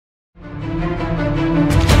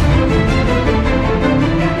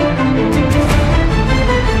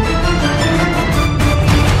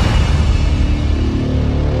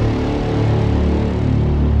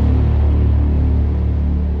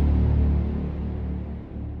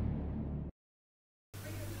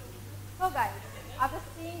So guys, after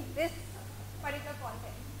seeing this particular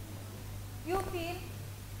content, you feel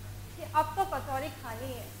कि अब तो कचौरी खानी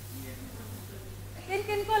है.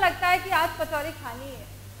 किन को लगता है कि आज कचौरी खानी है?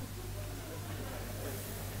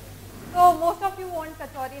 So most of you want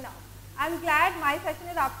kachori now. I'm glad my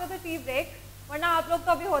session is after the tea break. वरना आप लोग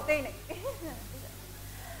तो अभी होते ही नहीं.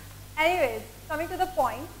 Anyways, coming to the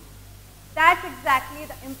point, that's exactly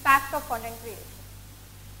the impact of content creation.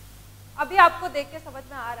 अभी आपको देख के समझ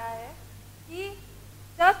में आ रहा है कि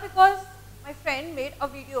just because my friend made a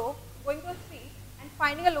video going to a street and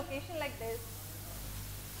finding a location like this,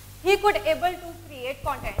 he could able to create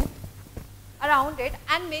content around it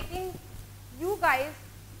and making you guys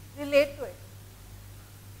relate to it.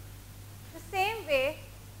 The same way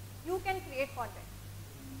you can create content.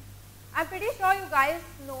 I'm pretty sure you guys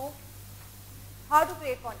know how to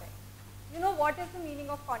create content. You know what is the meaning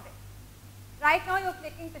of content. Right now you're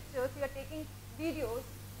clicking pictures, you're taking videos,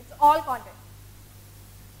 it's all content.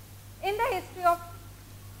 In the history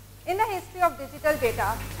of digital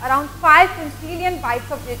data, around 5 quintillion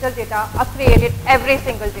bytes of digital data are created every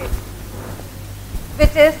single day,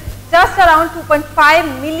 which is just around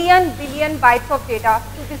 2.5 million billion bytes of data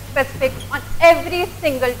to be specific on every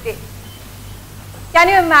single day. Can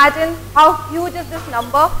you imagine how huge is this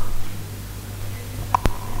number?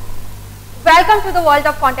 Welcome to the world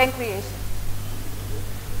of content creation.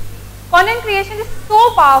 Content creation is so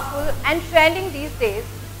powerful and trending these days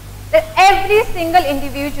that every single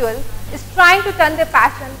individual is trying to turn their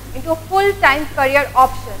passion into a full-time career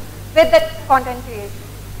option with that content creation.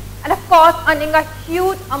 And of course, earning a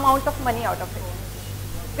huge amount of money out of it.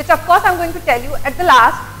 Which of course I'm going to tell you at the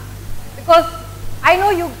last, because I know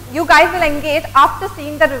you guys will engage after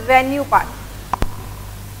seeing the revenue part.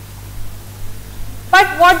 But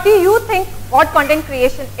what do you think what content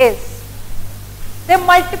creation is? There are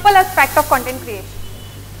multiple aspects of content creation.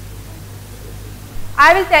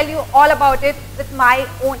 I will tell you all about it with my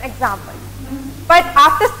own example. But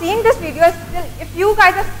after seeing this video, if you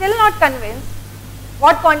guys are still not convinced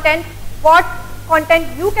what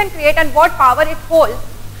content you can create and what power it holds,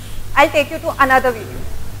 I'll take you to another video.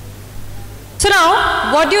 So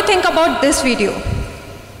now, what do you think about this video?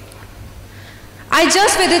 I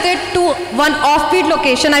just visited to one offbeat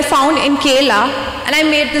location I found in Kerala and I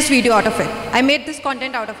made this video out of it. I made this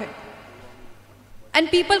content out of it. And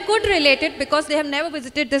people could relate it because they have never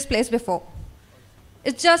visited this place before.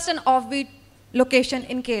 It's just an offbeat location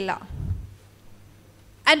in Kerala.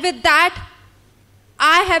 And with that,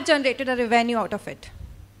 I have generated a revenue out of it.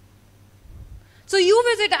 So you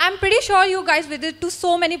visit, I'm pretty sure you guys visit to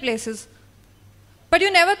so many places, but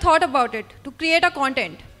you never thought about it to create a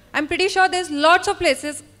content. I'm pretty sure there's lots of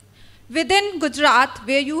places within Gujarat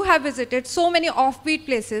where you have visited so many offbeat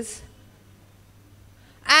places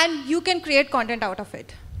and you can create content out of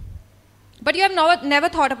it. But you have never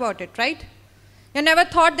thought about it, right? You never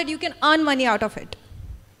thought that you can earn money out of it.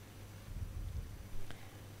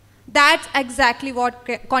 That's exactly what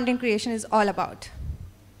content creation is all about.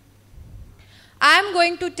 I'm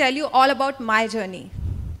going to tell you all about my journey.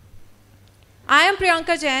 I am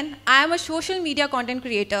Priyanka Jain. I am a social media content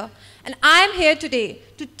creator, and I am here today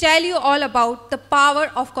to tell you all about the power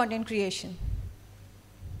of content creation.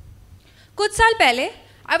 Kuch saal pehle,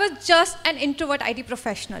 I was just an introvert IT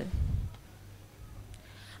professional.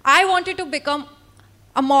 I wanted to become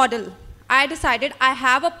a model. I decided I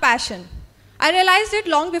have a passion. I realized it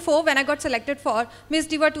long before when I got selected for Miss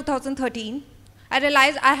Diva 2013. I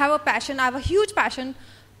realized I have a passion, I have a huge passion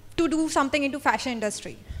to do something into fashion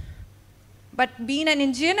industry. But being an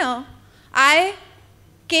engineer, I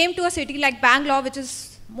came to a city like Bangalore, which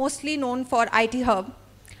is mostly known for IT hub.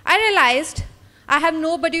 I realized I have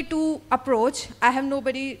nobody to approach, I have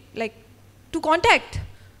nobody to contact.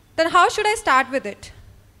 Then how should I start with it?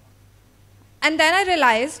 And then I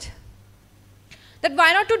realized that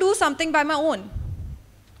why not to do something by my own?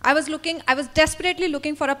 I was desperately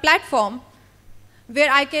looking for a platform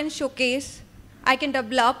where I can showcase, I can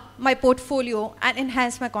develop my portfolio and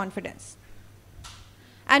enhance my confidence.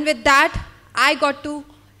 And with that, I got to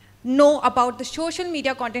know about the social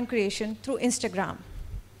media content creation through Instagram.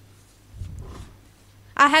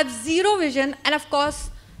 I have zero vision and of course,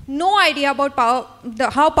 no idea about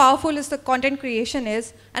how powerful is the content creation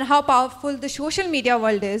is and how powerful the social media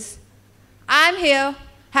world is. I'm here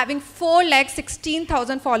having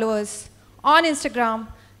 416,000 followers on Instagram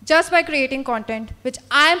just by creating content which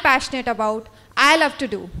I am passionate about, I love to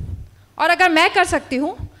do. और अगर मैं कर सकती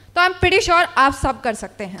हूँ, तो I'm pretty sure आप सब कर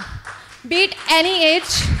सकते हैं. Be it any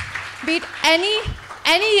age, be it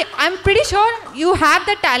any, I'm pretty sure you have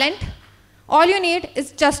the talent. All you need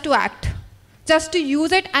is just to act, just to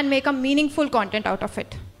use it and make a meaningful content out of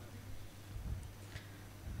it.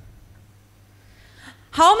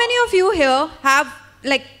 How many of you here have,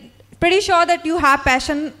 like, pretty sure that you have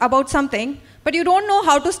passion about something, but you don't know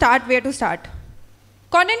how to start, where to start?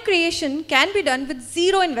 Content creation can be done with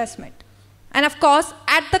zero investment, and of course,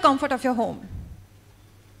 at the comfort of your home.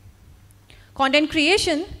 Content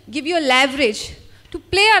creation gives you a leverage to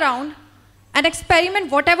play around and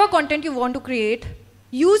experiment whatever content you want to create,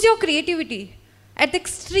 use your creativity at the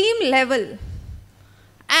extreme level,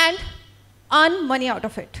 and earn money out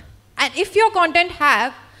of it. And if your content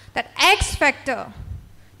have that X factor,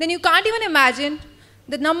 then you can't even imagine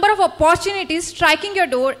the number of opportunities striking your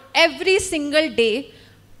door every single day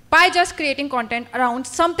by just creating content around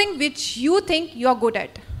something which you think you're good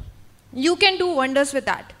at. You can do wonders with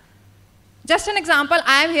that. Just an example,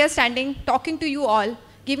 I am here standing, talking to you all,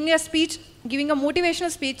 giving a speech, giving a motivational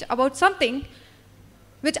speech about something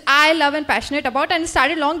which I love and passionate about, and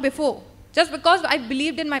started long before, just because I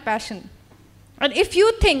believed in my passion. And if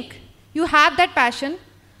you think you have that passion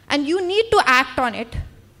and you need to act on it,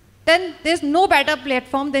 then there's no better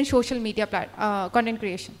platform than social media content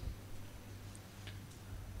creation.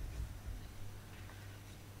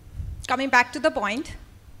 Coming back to the point,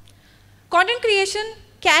 content creation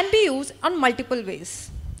can be used on multiple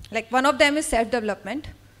ways. Like, one of them is self-development.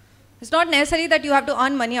 It's not necessary that you have to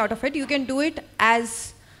earn money out of it. You can do it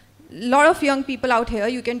as a lot of young people out here,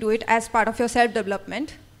 you can do it as part of your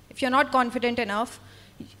self-development. If you're not confident enough,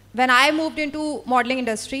 when I moved into modeling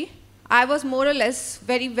industry, I was more or less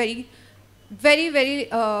very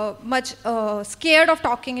much scared of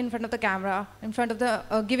talking in front of the camera, in front of the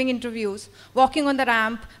giving interviews, walking on the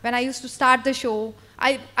ramp. When I used to start the show,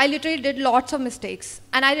 I literally did lots of mistakes.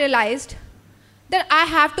 And I realized that I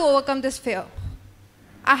have to overcome this fear.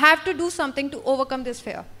 I have to do something to overcome this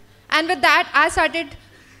fear. And with that, I started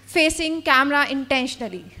facing camera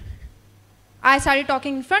intentionally. I started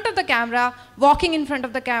talking in front of the camera, walking in front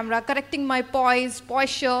of the camera, correcting my poise,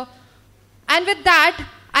 posture. And with that,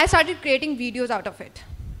 I started creating videos out of it.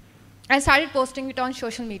 I started posting it on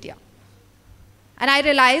social media. And I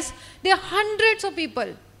realized there are hundreds of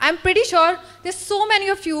people. I'm pretty sure there's so many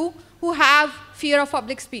of you who have fear of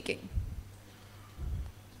public speaking.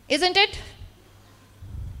 Isn't it?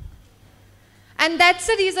 And that's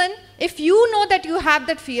the reason, if you know that you have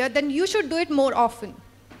that fear, then you should do it more often.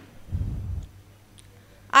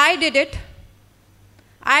 I did it.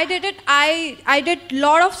 I did a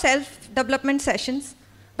lot of self-development sessions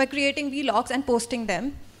by creating vlogs and posting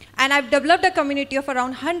them. And I've developed a community of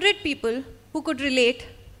around 100 people who could relate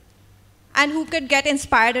and who could get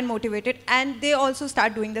inspired and motivated, and they also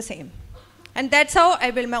start doing the same. And that's how I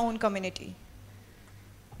built my own community.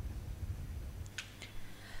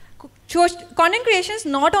 Content creation is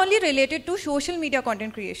not only related to social media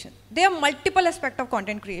content creation. There are multiple aspects of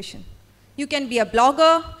content creation. You can be a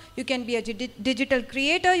blogger, you can be a digital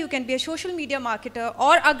creator, you can be a social media marketer,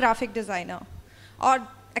 or a graphic designer, or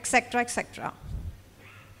etc., etc.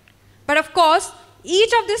 But of course,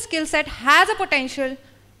 each of these skill set has a potential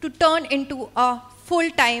to turn into a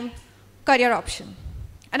full-time career option.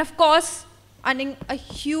 And of course, earning a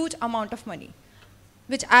huge amount of money,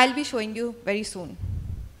 which I'll be showing you very soon.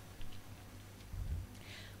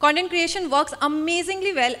 Content creation works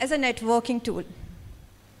amazingly well as a networking tool.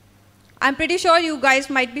 I'm pretty sure you guys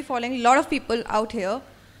might be following a lot of people out here,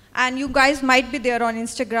 and you guys might be there on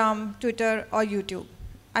Instagram, Twitter, or YouTube.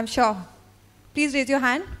 I'm sure. Please raise your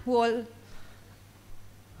hand. Who all?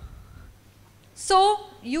 So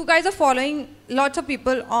you guys are following lots of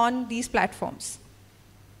people on these platforms.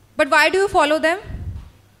 But why do you follow them?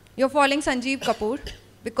 You're following Sanjeev Kapoor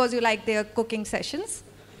because you like their cooking sessions.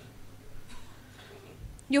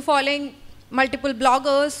 You're following multiple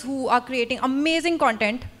bloggers who are creating amazing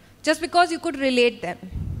content just because you could relate them.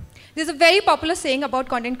 There's a very popular saying about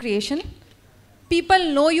content creation.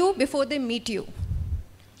 People know you before they meet you.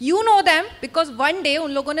 You know them because one day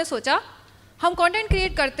उन लोगों ने सोचा हम content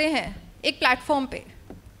create करते हैं एक platform पे.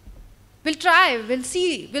 We'll try, we'll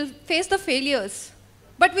see, we'll face the failures,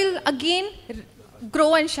 but we'll again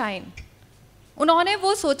grow and shine. उन्होंने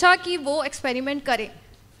वो सोचा कि वो experiment करें.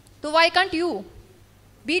 तो why can't you?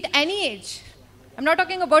 Be it any age. I'm not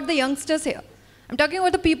talking about the youngsters here. I'm talking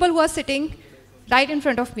about the people who are sitting right in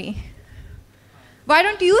front of me. Why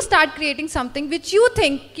don't you start creating something which you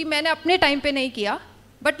think कि मैंने अपने time पे नहीं किया,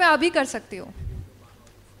 but मैं अभी कर सकती हूँ.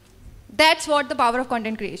 That's what the power of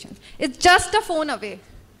content creation. It's just a phone away.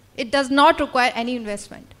 It does not require any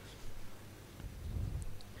investment.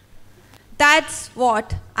 That's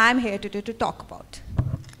what I'm here today to talk about.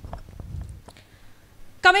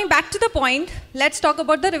 Coming back to the point, let's talk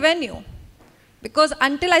about the revenue. Because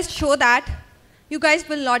until I show that, you guys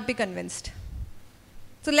will not be convinced.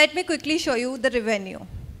 So let me quickly show you the revenue.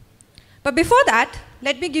 But before that,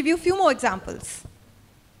 let me give you a few more examples.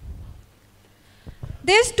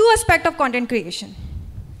 There's two aspects of content creation.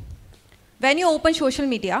 When you open social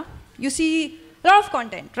media, you see a lot of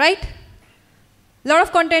content, right? A lot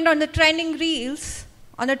of content on the trending reels,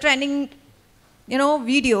 on the trending,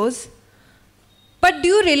 videos. But do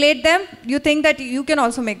you relate them? You think that you can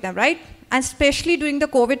also make them, right? And especially during the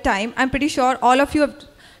COVID time, I'm pretty sure all of you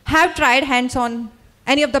have tried hands on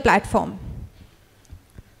any of the platform.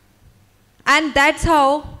 And that's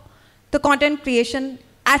how the content creation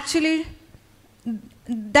actually,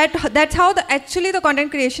 that's how the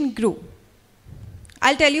content creation grew.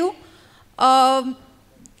 I'll tell you.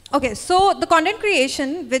 Okay, so the content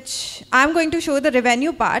creation, which I'm going to show the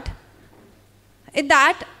revenue part, in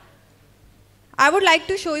that I would like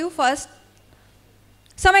to show you first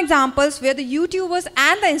some examples where the YouTubers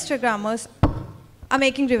and the Instagrammers are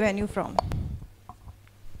making revenue from.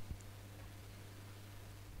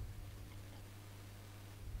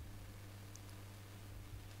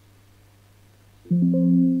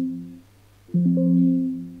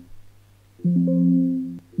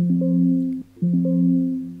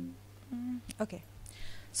 Okay,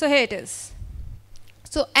 so here it is.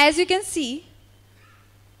 So as you can see,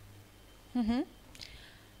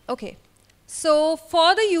 okay, so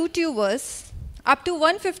for the YouTubers, up to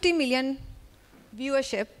 150 million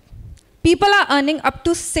viewership, people are earning up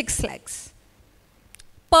to 6 lakhs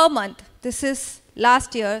per month. This is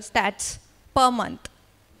last year's stats per month.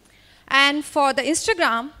 And for the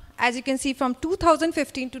Instagram, as you can see, from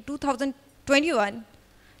 2015 to 2021,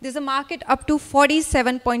 there's a market up to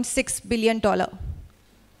 $47.6 billion.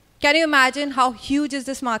 Can you imagine how huge is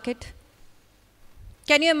this market?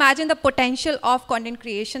 Can you imagine the potential of content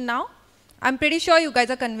creation now? I'm pretty sure you guys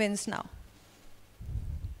are convinced now.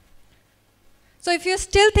 So if you're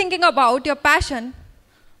still thinking about your passion,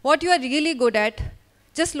 what you are really good at,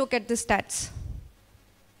 just look at the stats.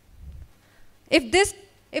 If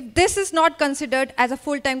this is not considered as a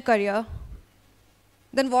full-time career,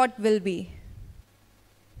 then what will be?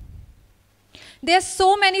 There are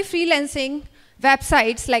so many freelancing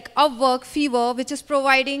websites like Upwork, Fiverr, which is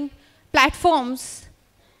providing platforms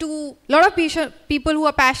to a lot of people who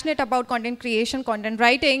are passionate about content creation, content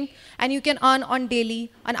writing, and you can earn on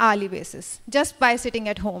daily, on hourly basis, just by sitting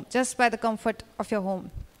at home, just by the comfort of your home.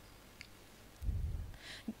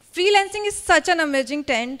 Freelancing is such an emerging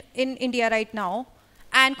trend in India right now,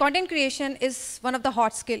 and content creation is one of the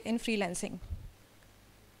hot skills in freelancing.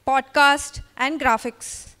 Podcast and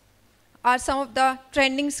graphics are some of the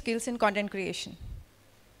trending skills in content creation.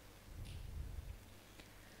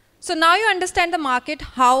 So now you understand the market,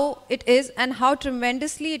 how it is, and how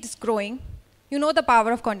tremendously it is growing. You know the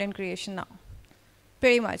power of content creation now,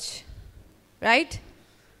 pretty much, right?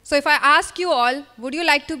 So if I ask you all, would you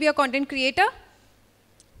like to be a content creator?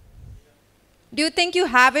 Do you think you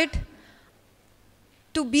have it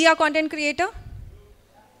to be a content creator?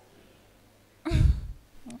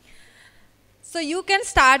 So you can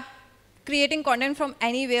start creating content from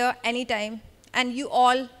anywhere, anytime, and you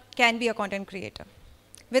all can be a content creator.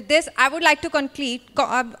 With this, I would like to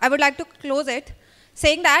close it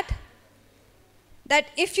saying that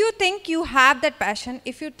if you think you have that passion,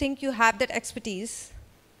 if you think you have that expertise,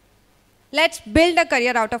 let's build a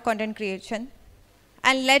career out of content creation,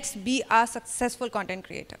 and let's be a successful content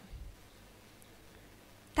creator.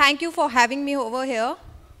 Thank you for having me over here.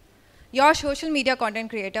 Your social media content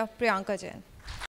creator, Priyanka Jain.